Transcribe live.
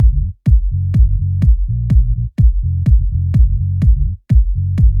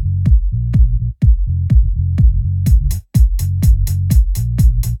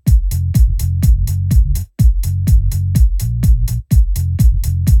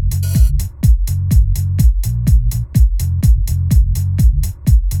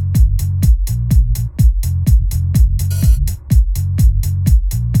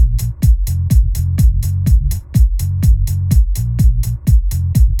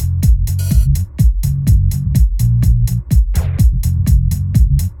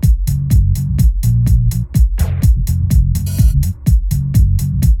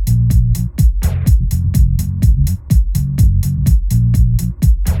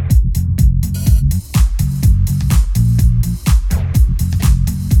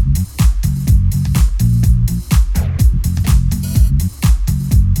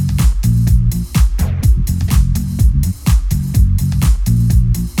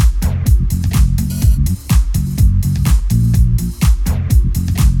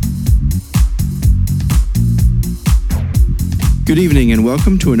Good evening and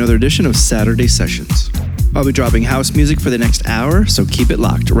welcome to another edition of Saturday Sessions. I'll be dropping house music for the next hour, so keep it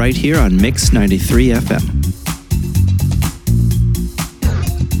locked right here on Mix 93 FM.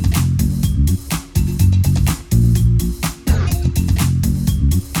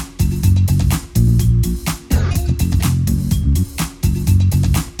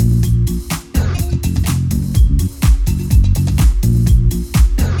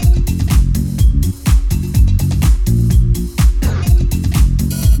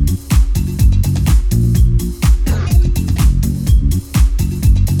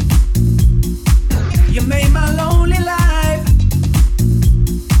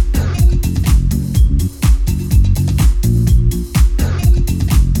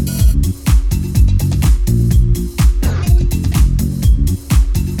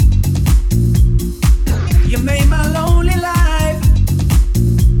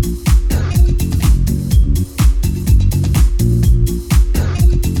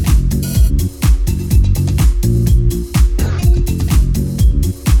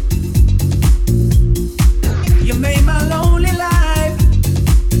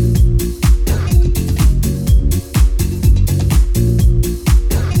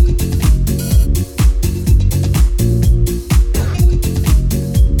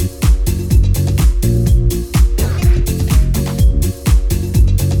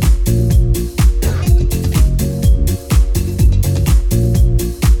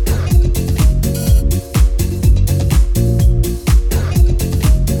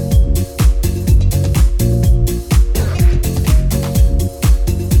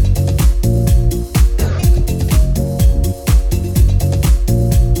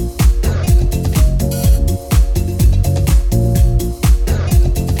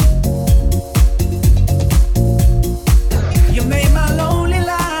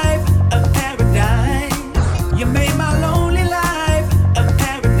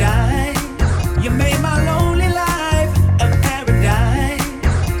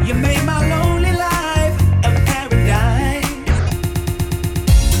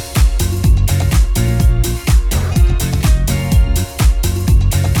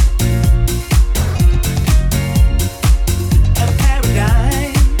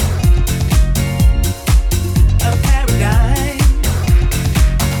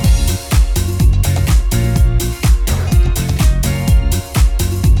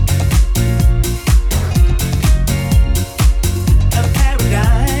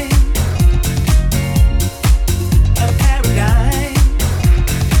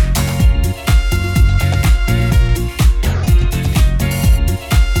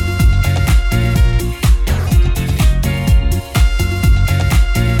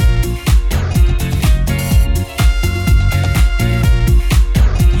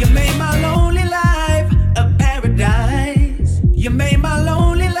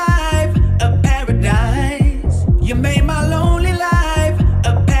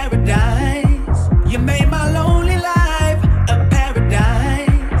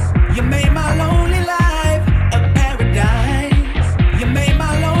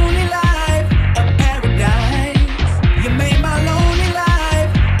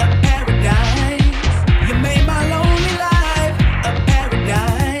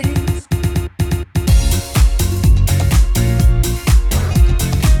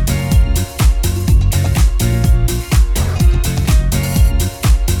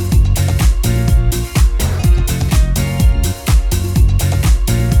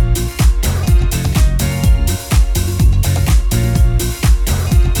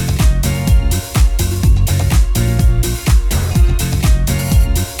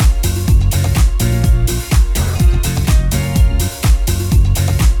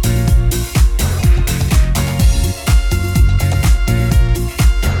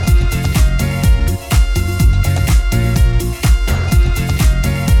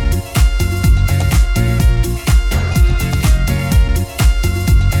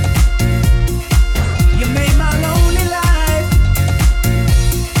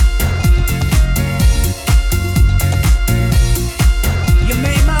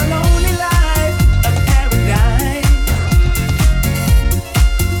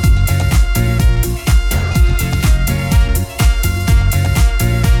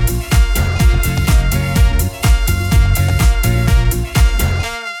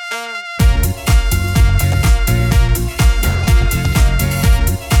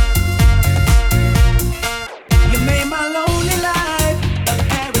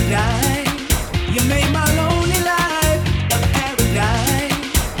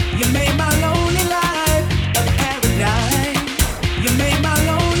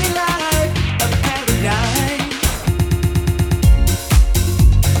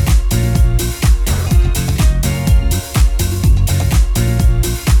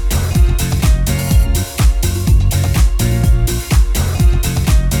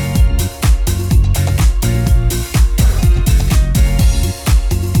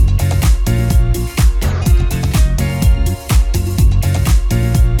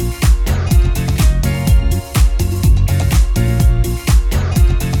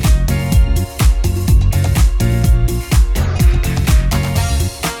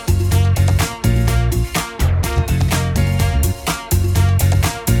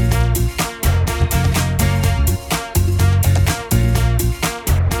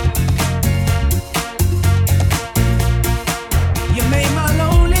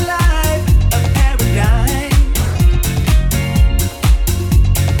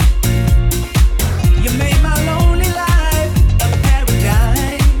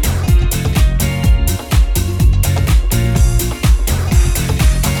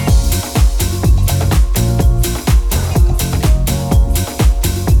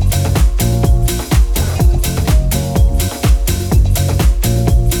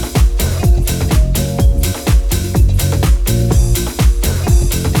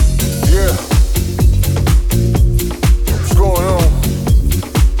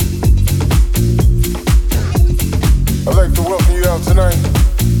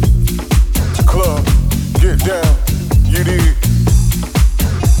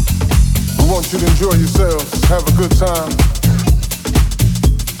 yourselves. Have a good time.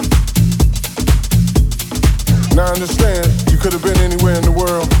 Now I understand you could have been anywhere in the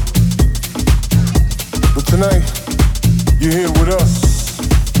world, but tonight you're here with us.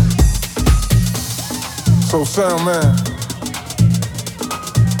 So sound man,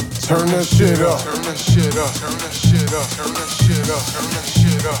 turn that shit up. Turn that shit up. Turn that shit up. Turn that shit up. Turn that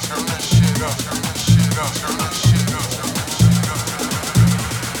shit up. Turn that shit up. Turn that shit up. Turn that shit up.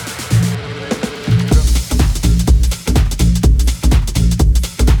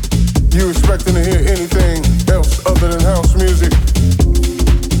 You expecting to hear anything else other than house music?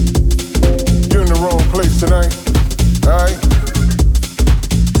 You're in the wrong place tonight, alright?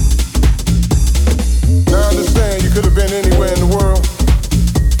 Now I understand you could have been anywhere in the world,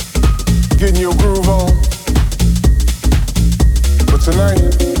 getting your groove on. But tonight,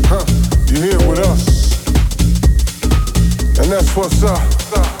 you're here with us. And that's what's up.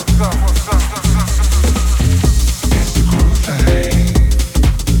 It's the groove thing.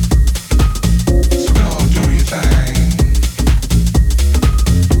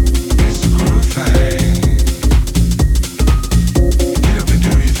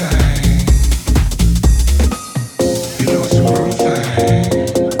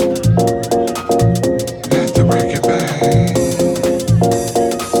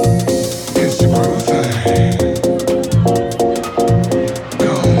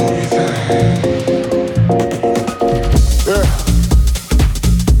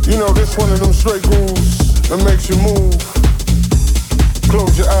 One of them straight grooves that makes you move.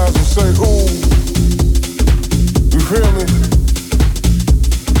 Close your eyes and say, ooh. You feel me?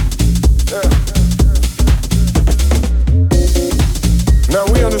 Yeah. Now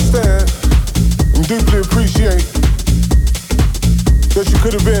we understand and deeply appreciate that you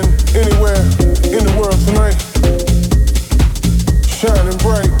could have been anywhere in the world tonight, shining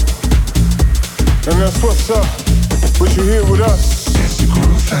bright. And that's what's up, but you're here with us. It's the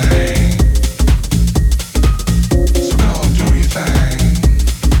groove thing. So go do your thing.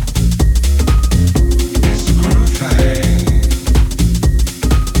 It's the groove thing.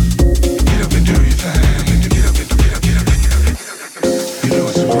 Get up and do your thing. Get up. You know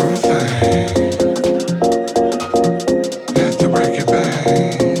it's the groove thing. Have to break it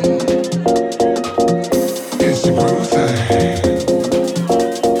bang. It's the groove thing.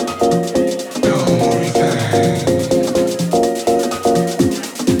 Go move your thing.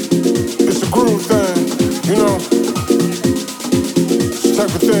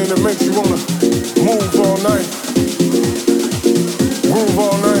 That makes you wanna move all night, groove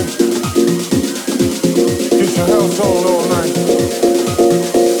all night, get your house on all night.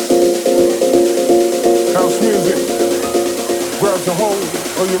 House music grabs a hold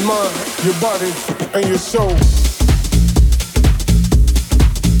of your mind, your body, and your soul.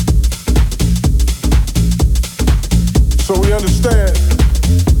 So we understand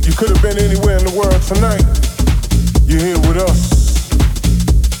you could have been anywhere in the world tonight. You're here with us.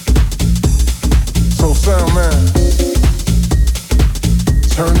 So sound man,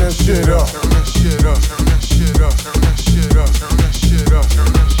 turn that shit up. Turn that shit up. Turn that shit up. Turn that shit up. Turn that shit up. Turn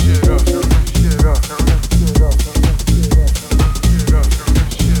that shit up. Turn that shit up. Turn that shit up. Turn that shit up. Turn that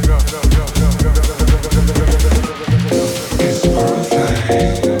shit up. Turn that shit up. It's the groove thing.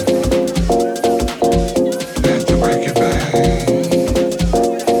 Have to break it bang.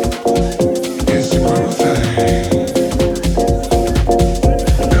 It's the groove thing.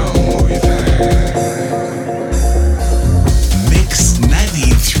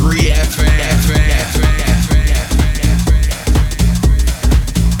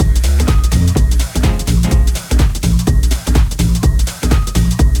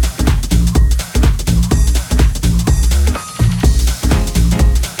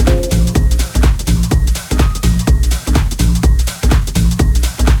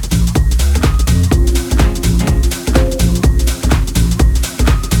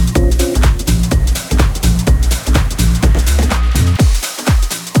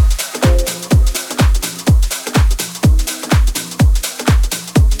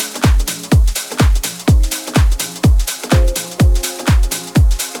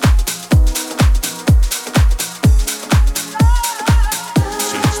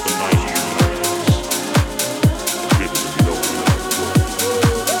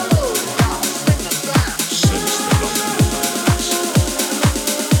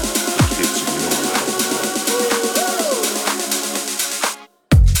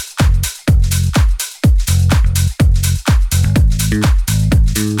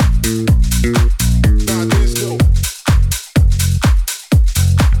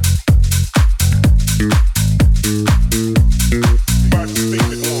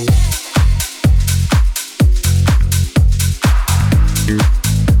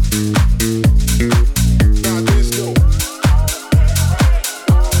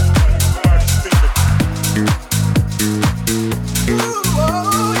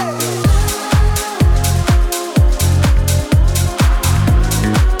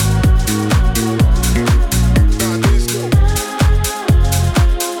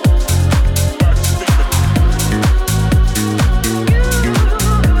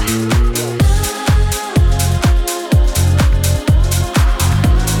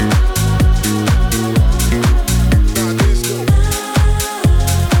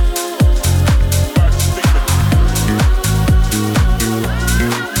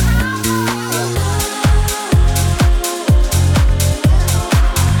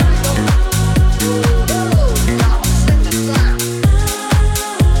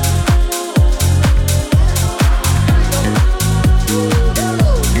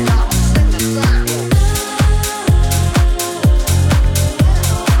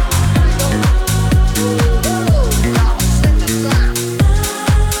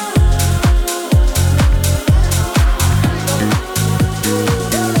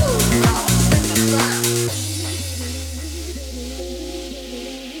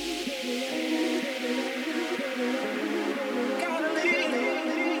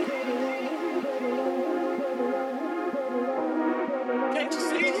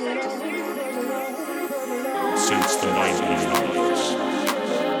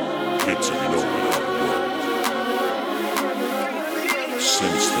 kids have known how to work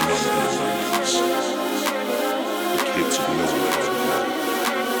since the 1990s. The kids have known how to work.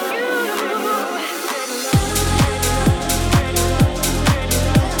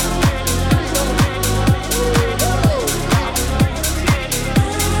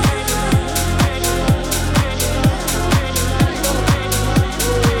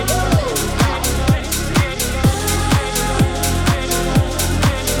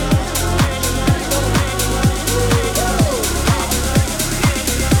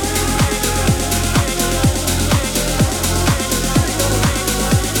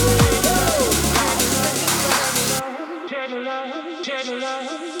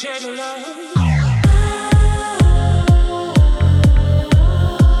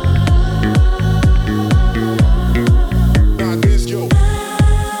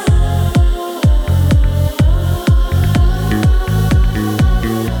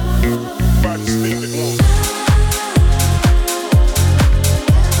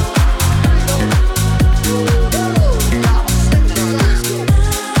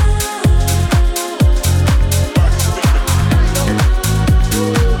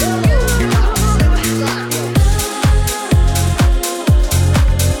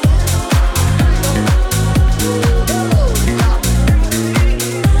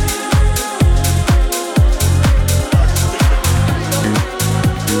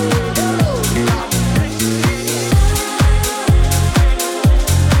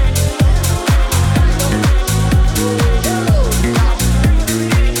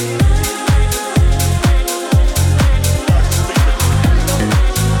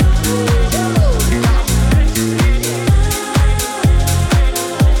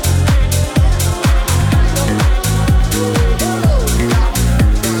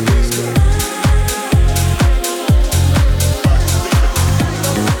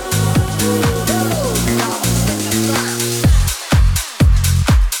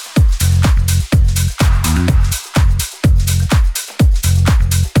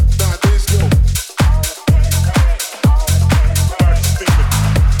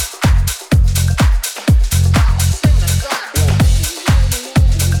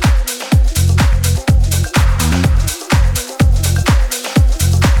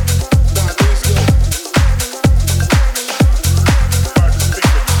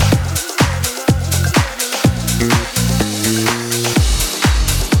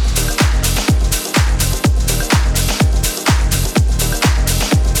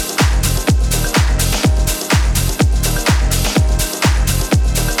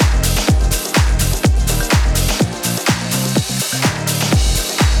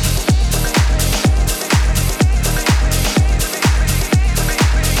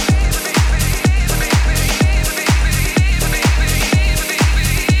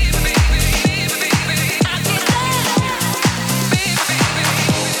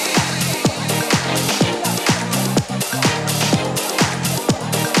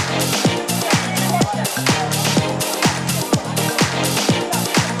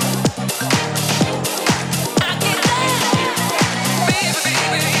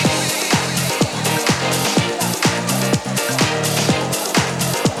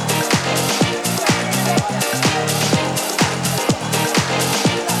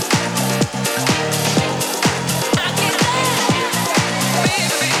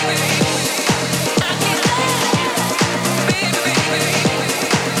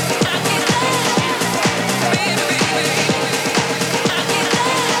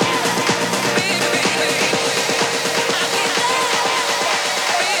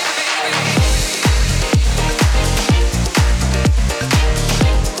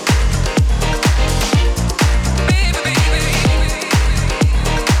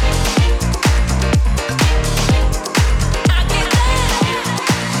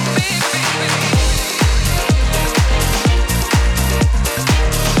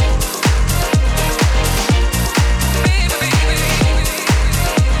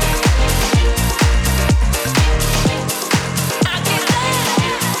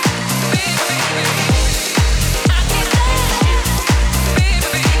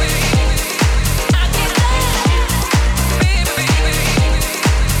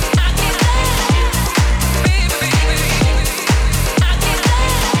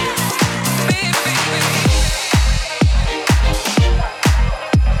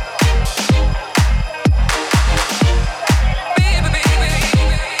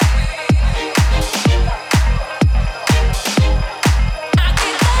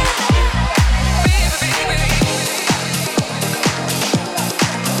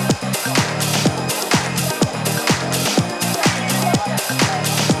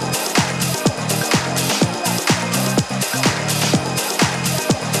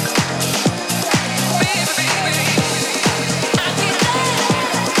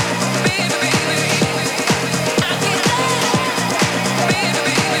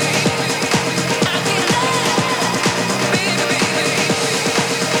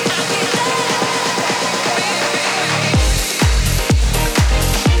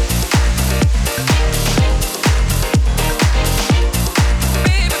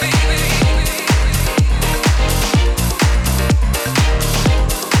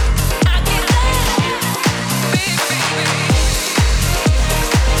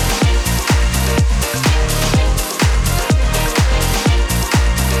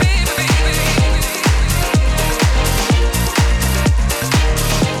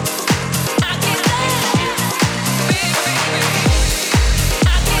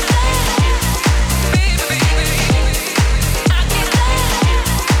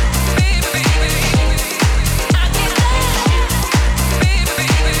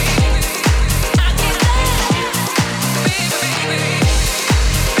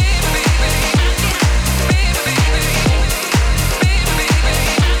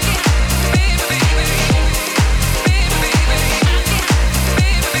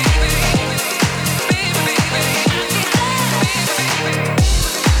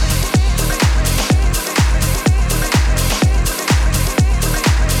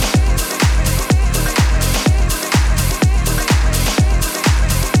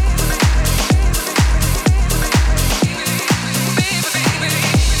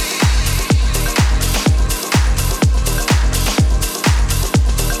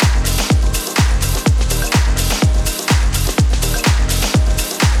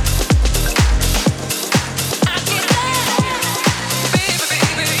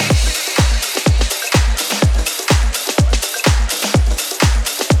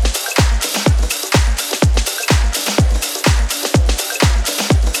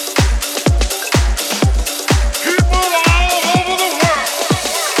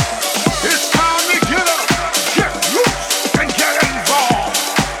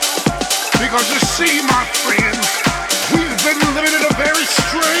 Because you see, my friends, we've been living in a very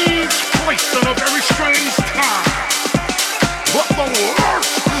strange place in a very strange time. But the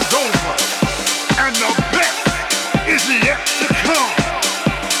worst is over, and the best is yet to come.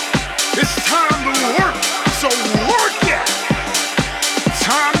 It's time to work, so work it.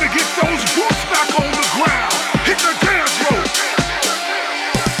 Time to get those boots back on the ground, hit the dance floor,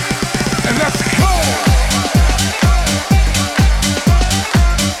 and let's go.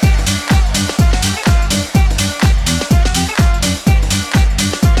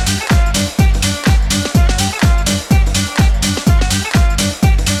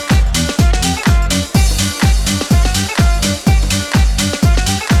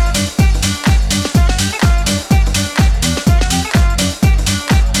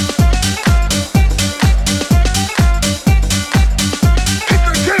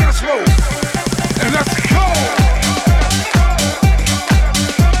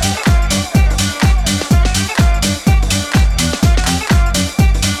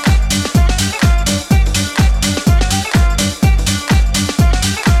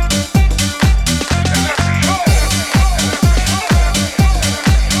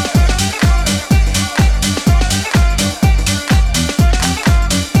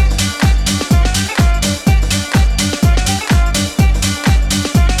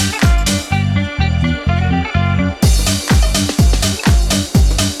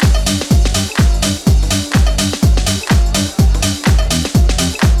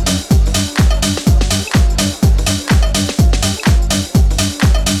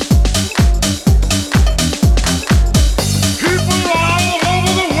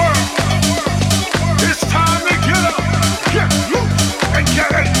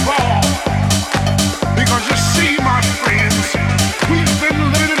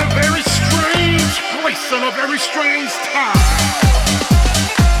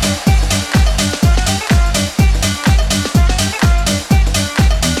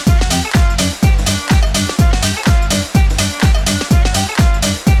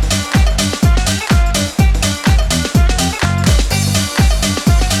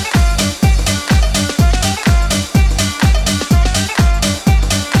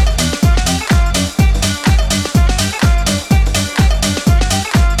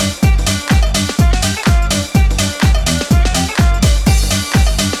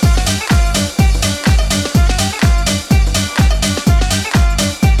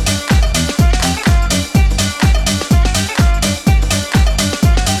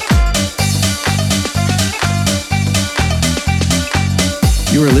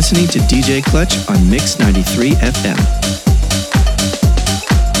 You are listening to DJ Clutch on Mix 93 FM.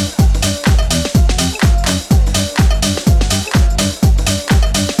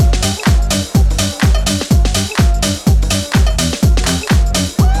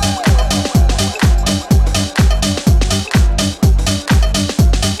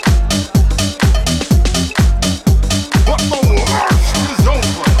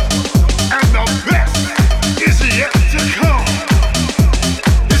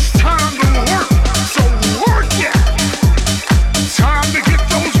 It's time to work, so work it.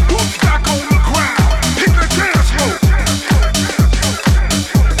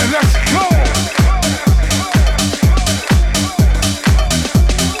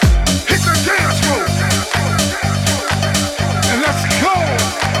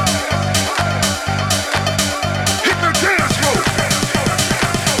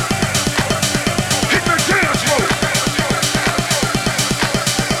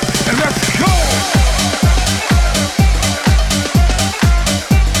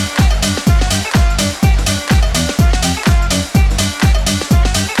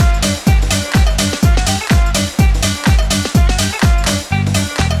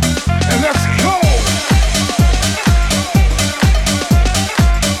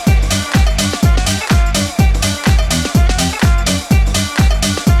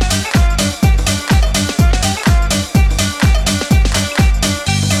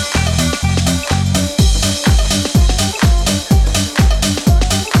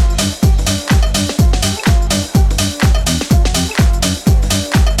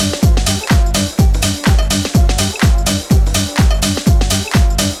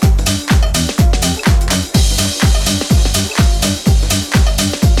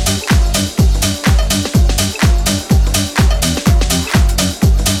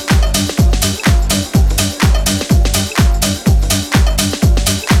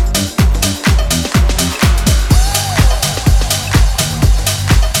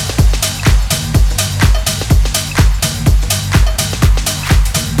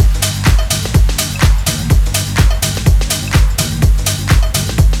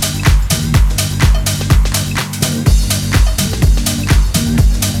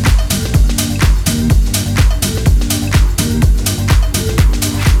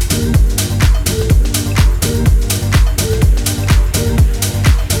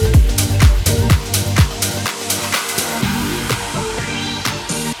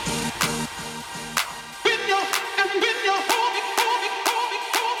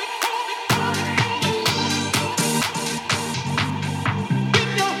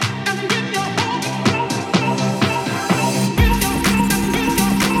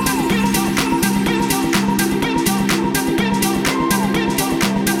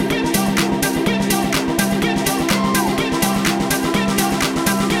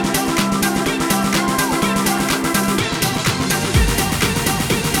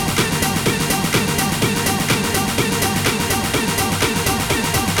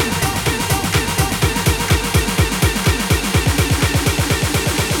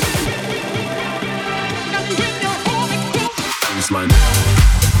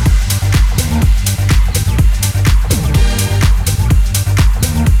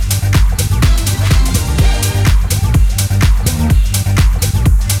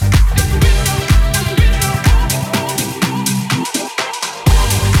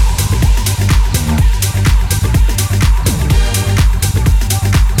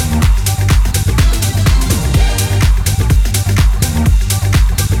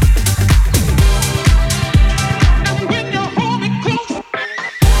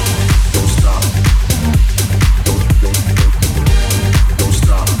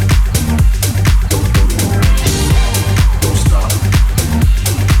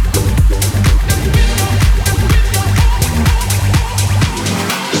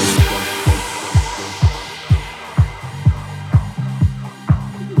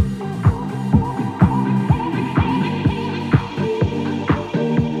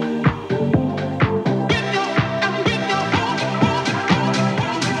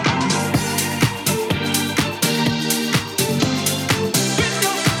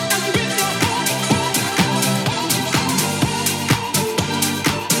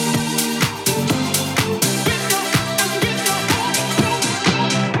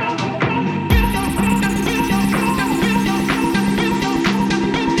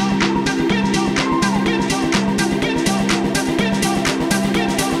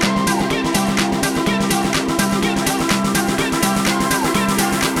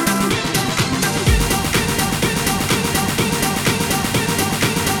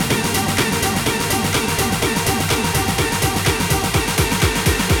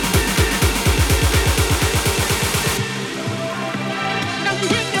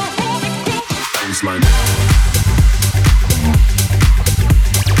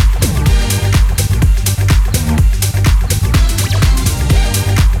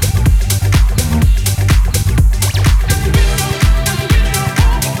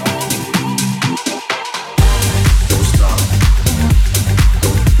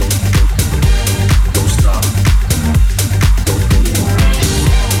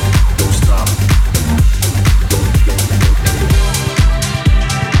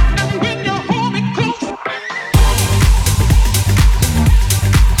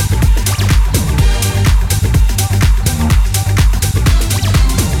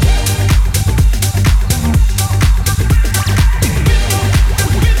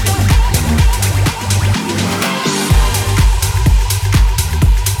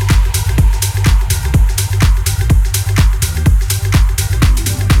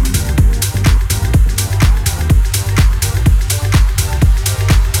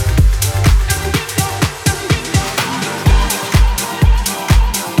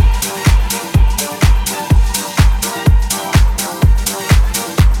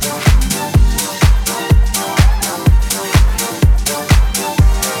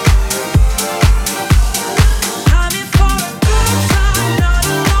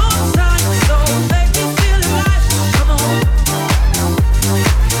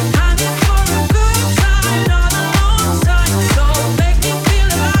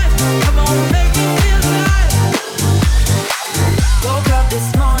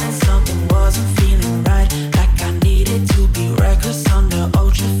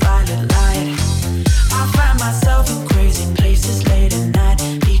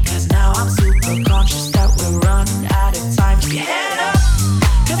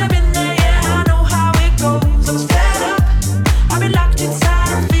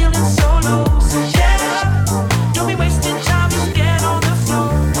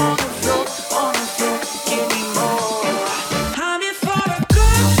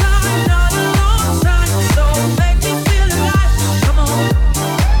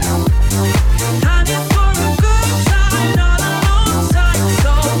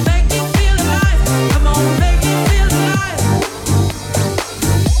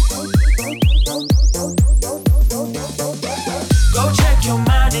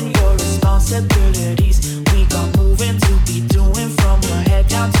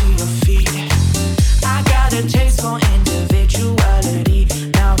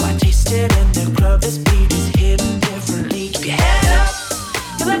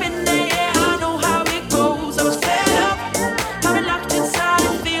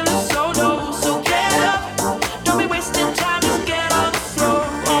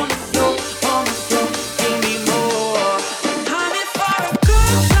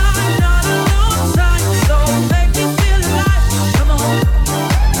 Feel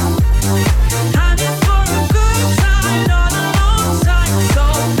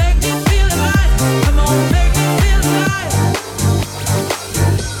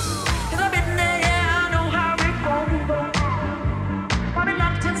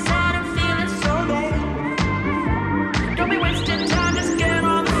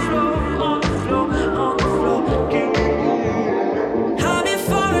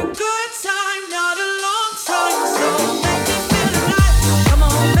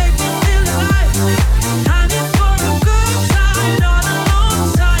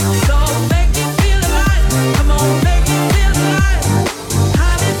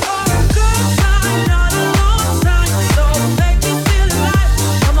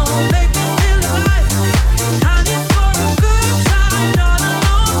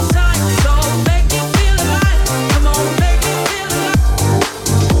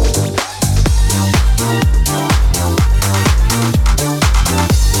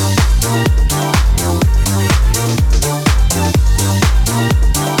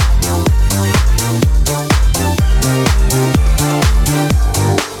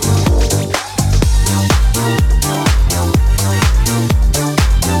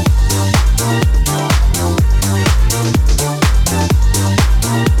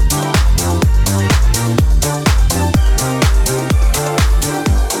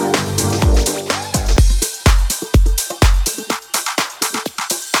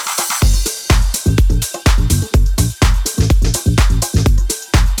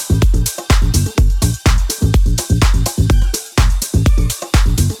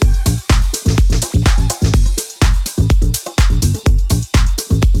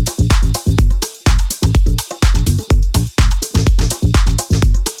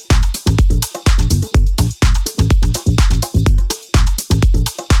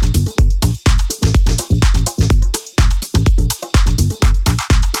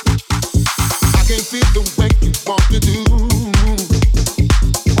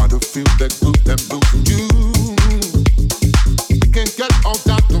on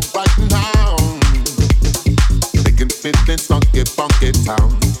down to right now. Making fitness funky, funky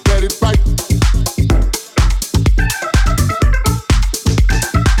town. Get it right.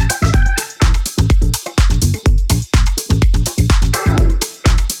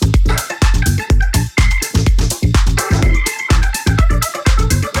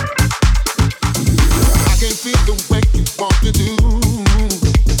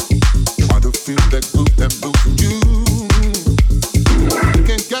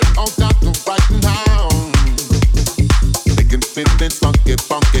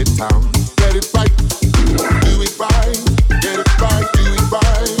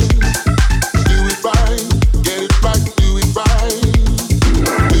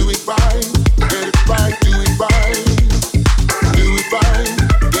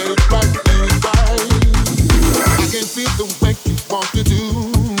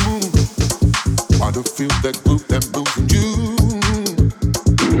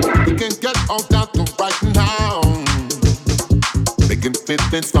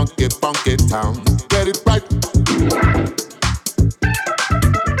 Funky, funky town. Get it right.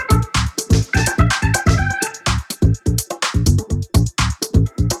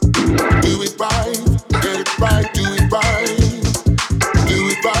 Do it right. Get it right. Do it right. Do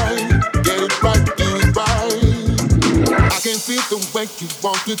it right. Get it right. Do it right. I can feel the way you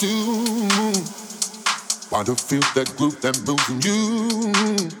want to do. Want to feel that groove that moves in you.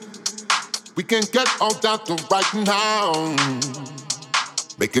 We can get on down to right now.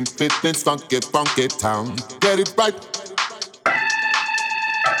 Making fitness funky, funky town. Get it right.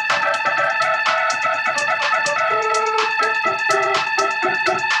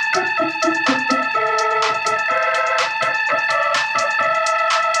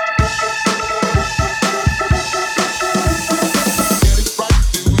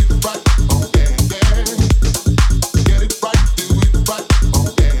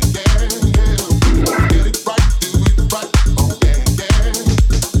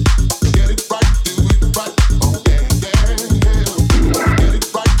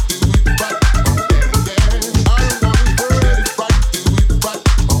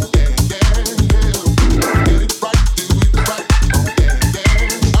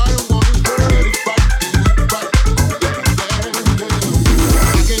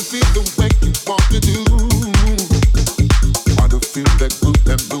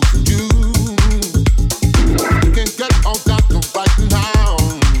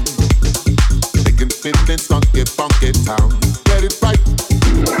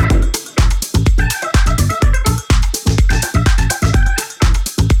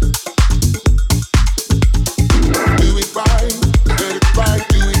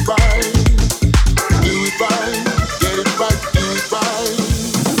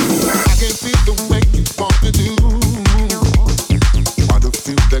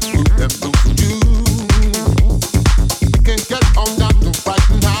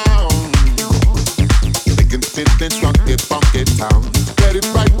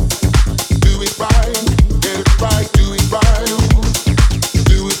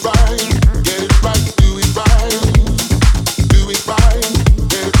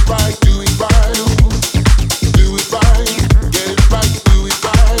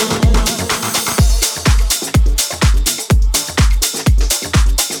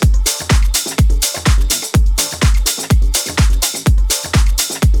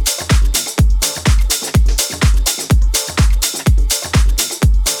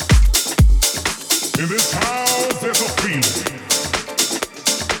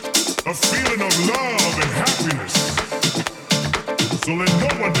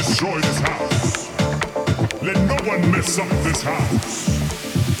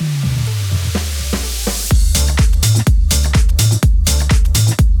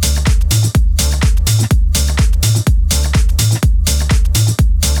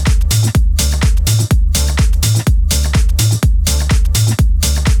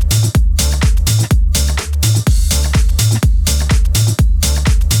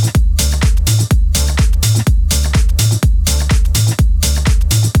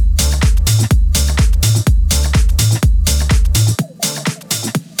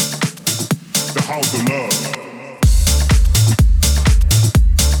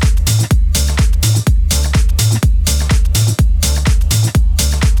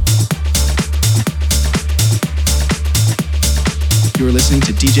 You're listening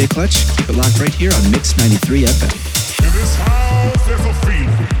to DJ Clutch. Keep it locked right here on Mix 93 FM. In this house, there's a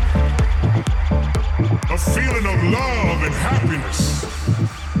feeling of love and happiness.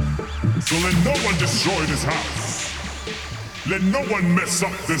 So let no one destroy this house. Let no one mess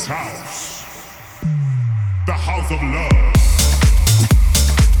up this house. The house of love.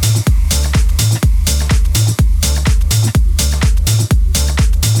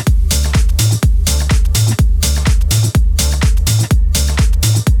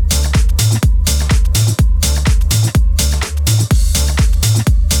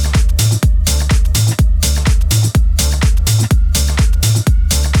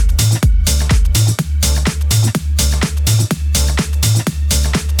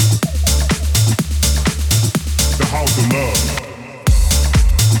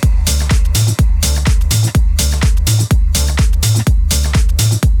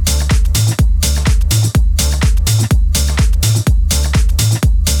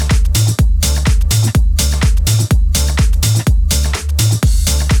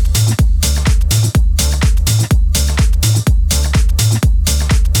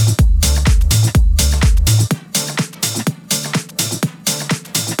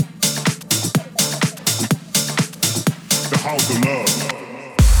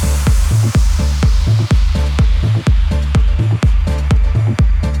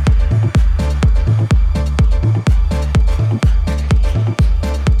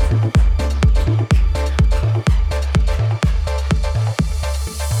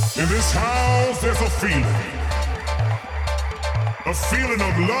 In this house, there's a feeling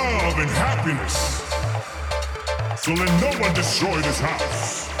of love and happiness. So let no one destroy this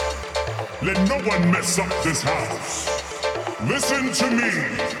house. Let no one mess up this house. Listen to me.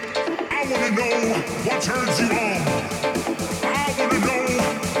 I wanna know what turns you on. I wanna know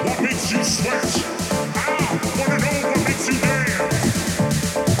what makes you sweat. I wanna know what makes you dance.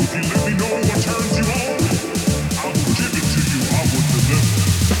 If you let me know what turns you on, I will give it to you. I will deliver.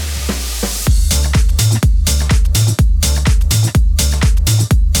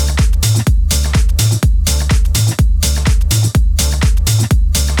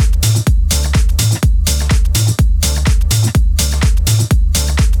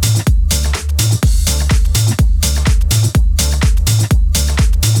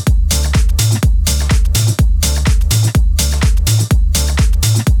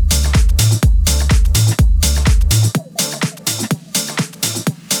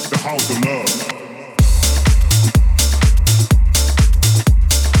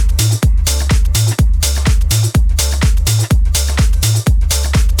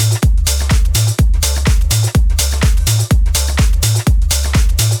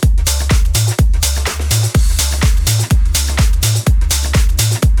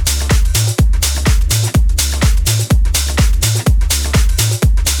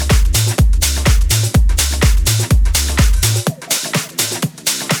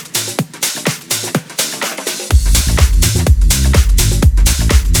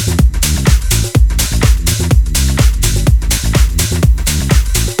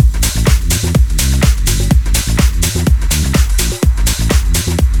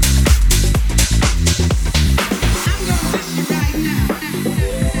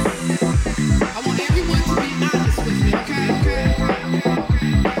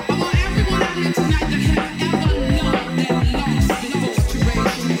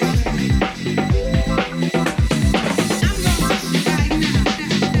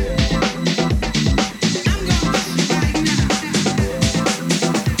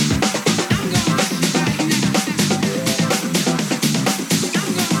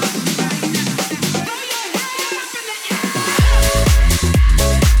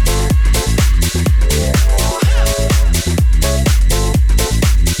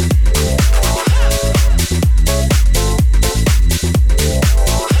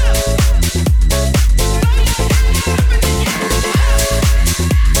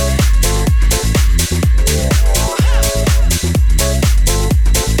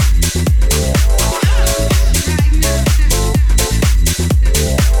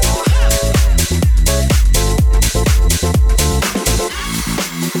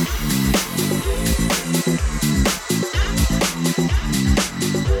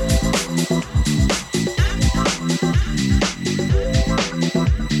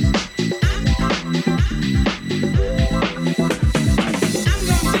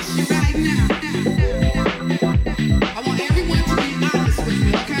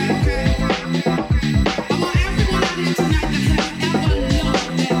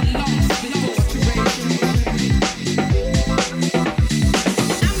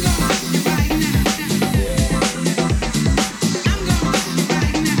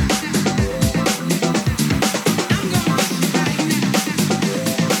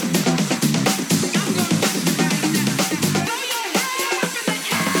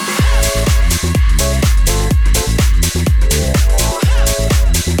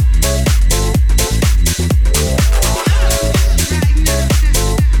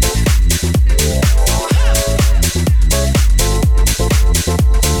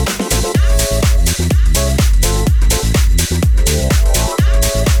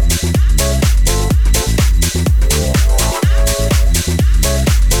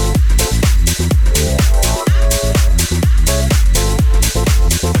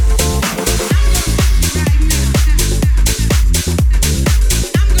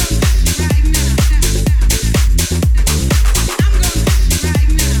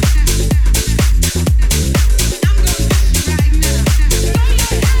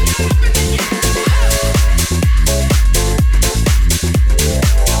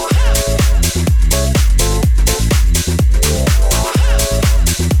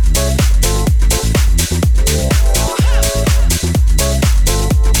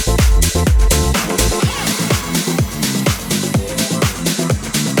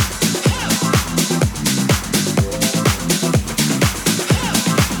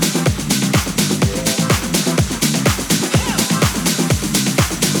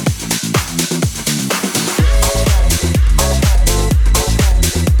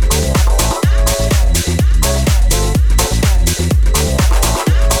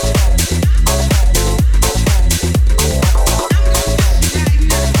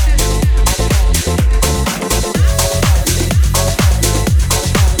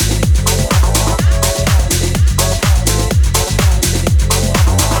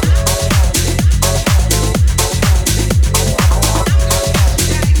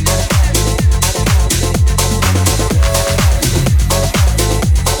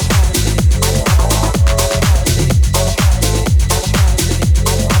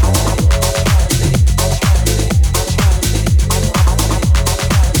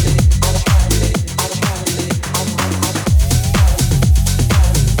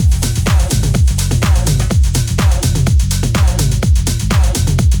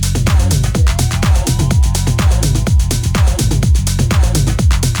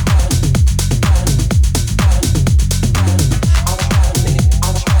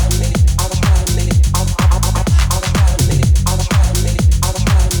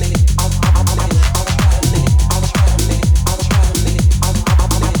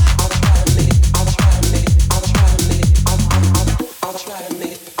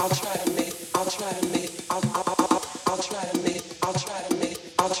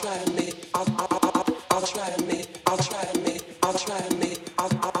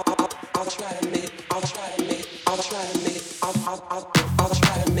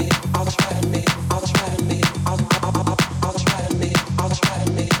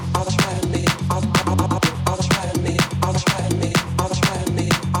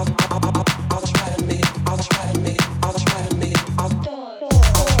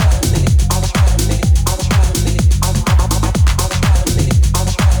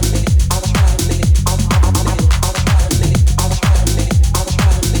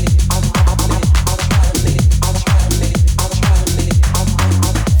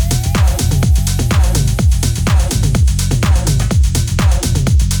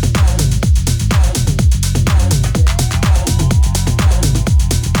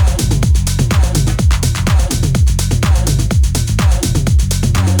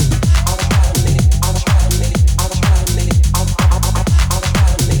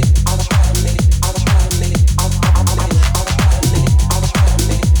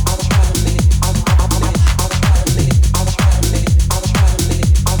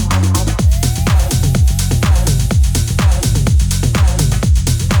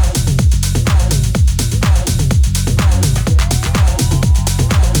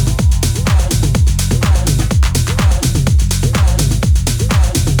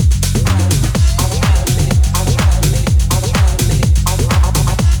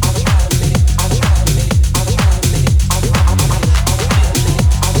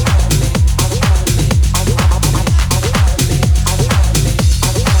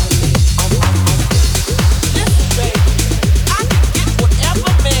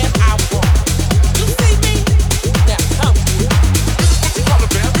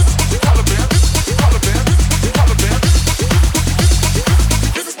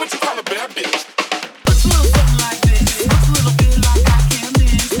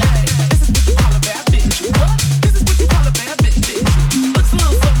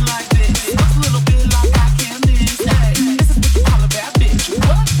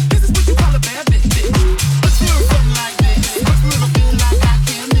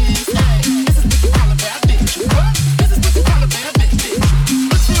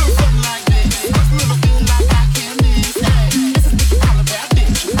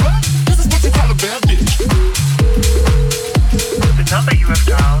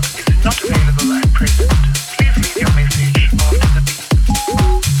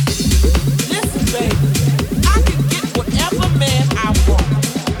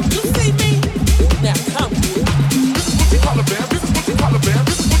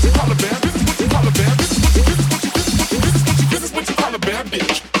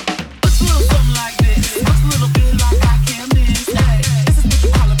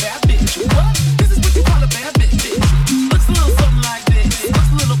 Looks a little something like this.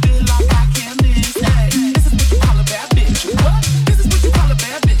 Looks a little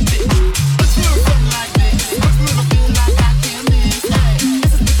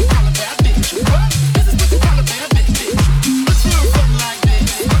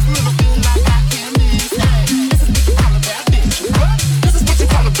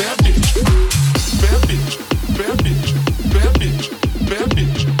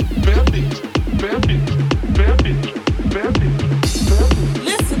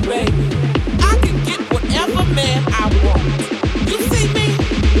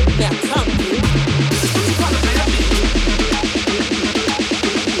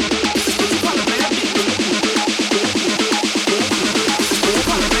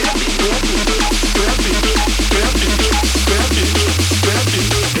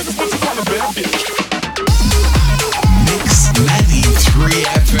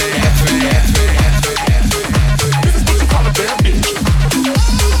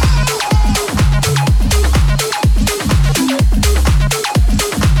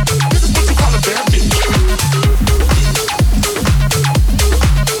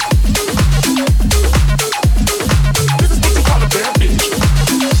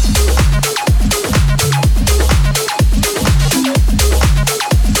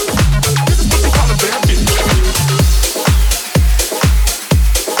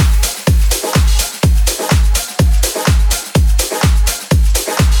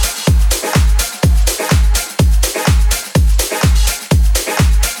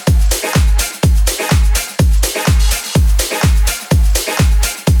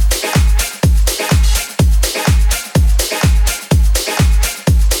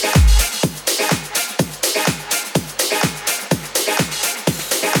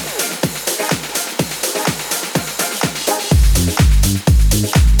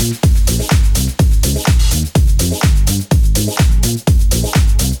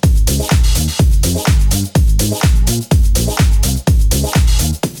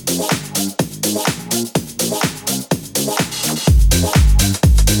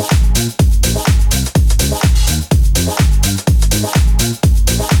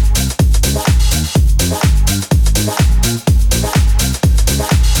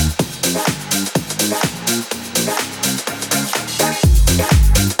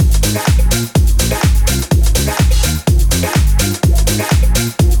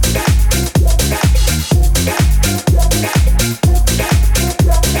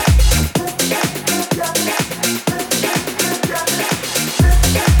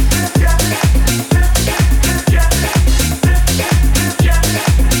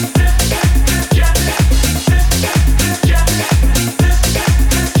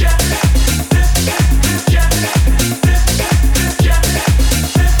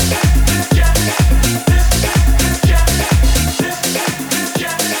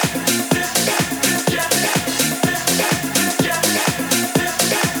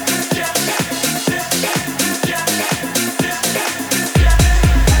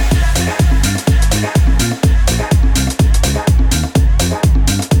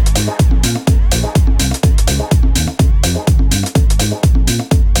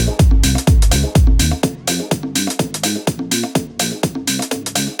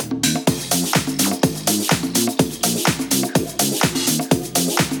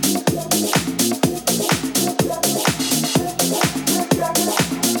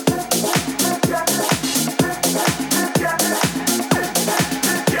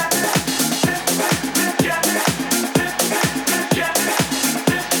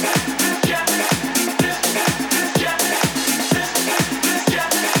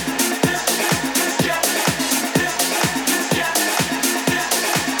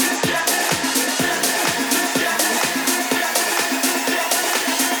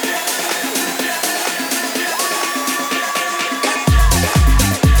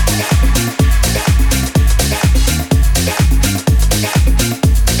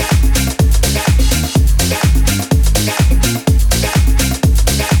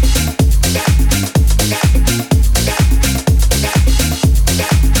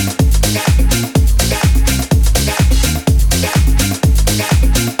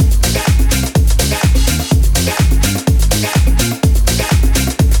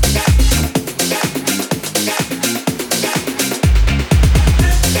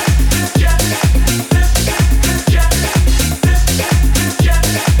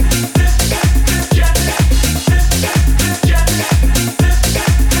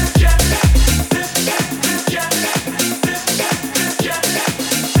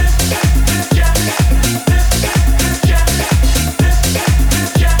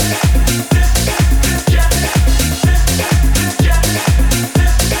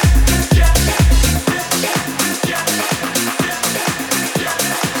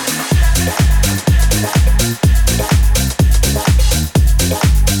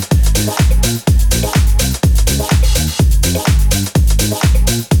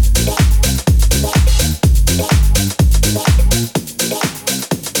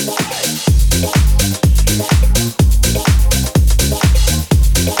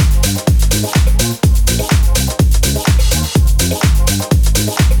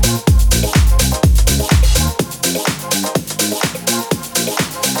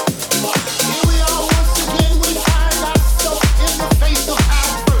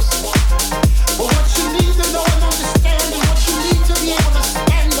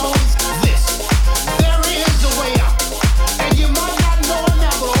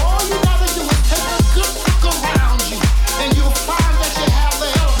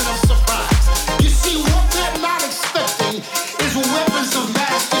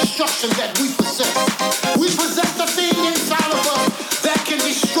destruction that we possess. We possess the thing inside of us that can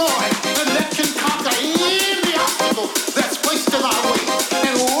destroy and that can conquer any obstacle that's placed in our way.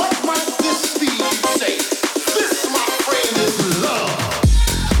 And what might this be, you say? This, my friend, is love.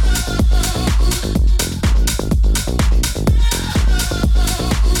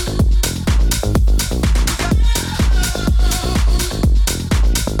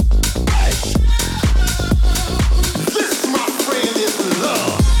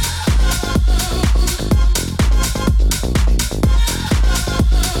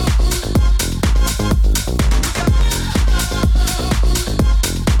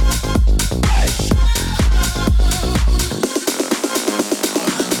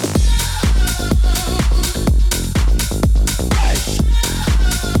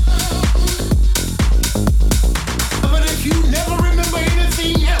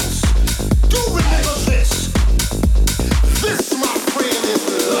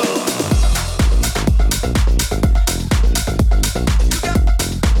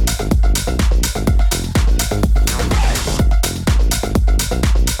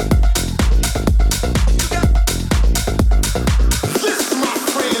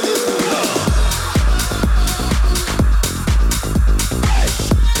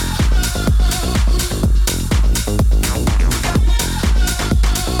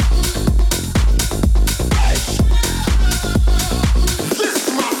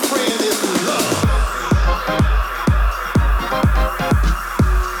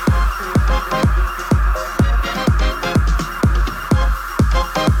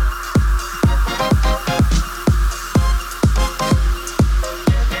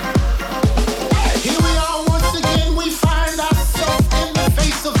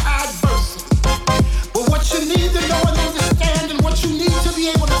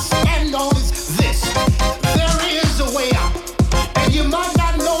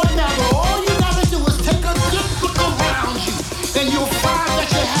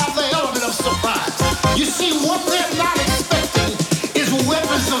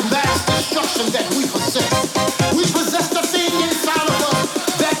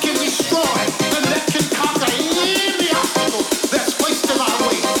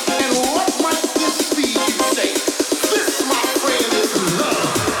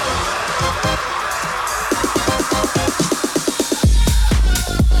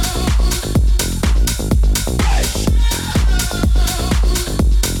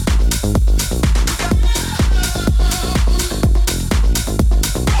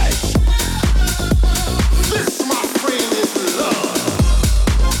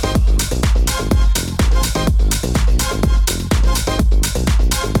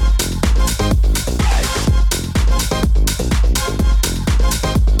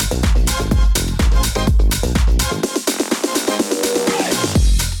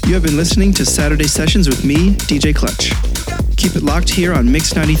 You have been listening to Saturday Sessions with me, DJ Clutch. Keep it locked here on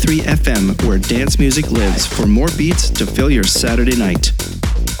Mix 93 FM, where dance music lives, for more beats to fill your Saturday night.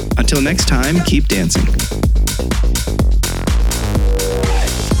 Until next time, keep dancing.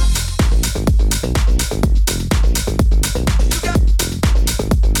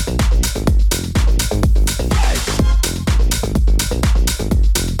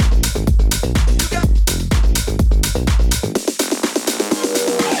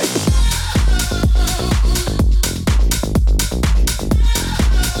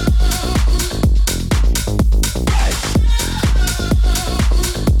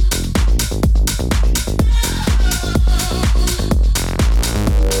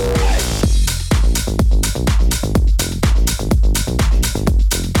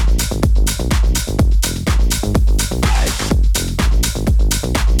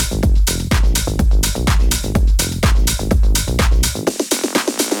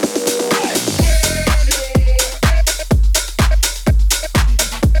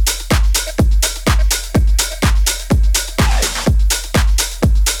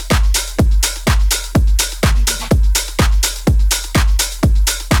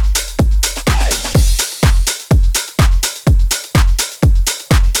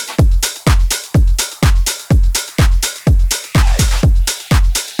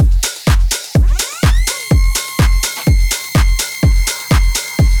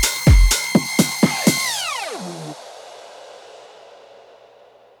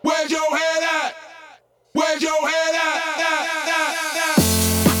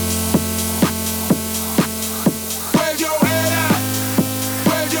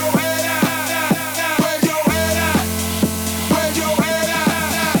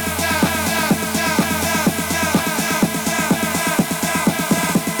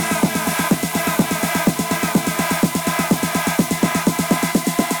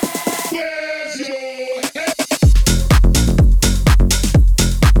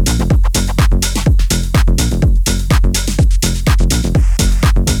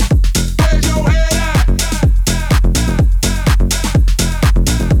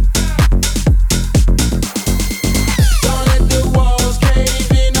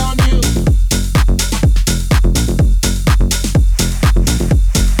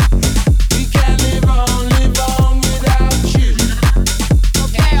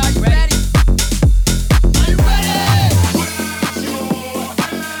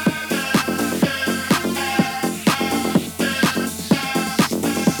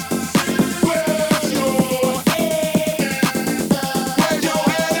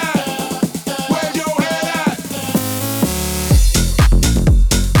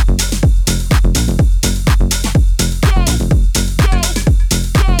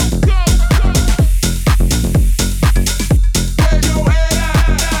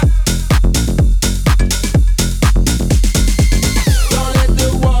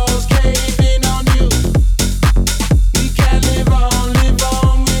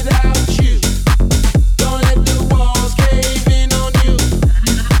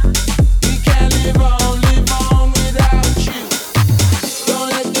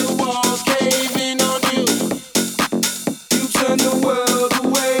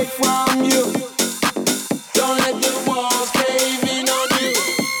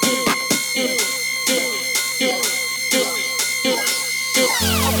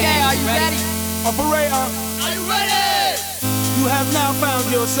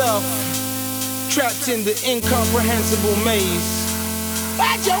 yourself trapped in the incomprehensible maze.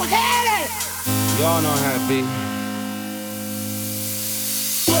 Why'd your head at? Y'all know how it be.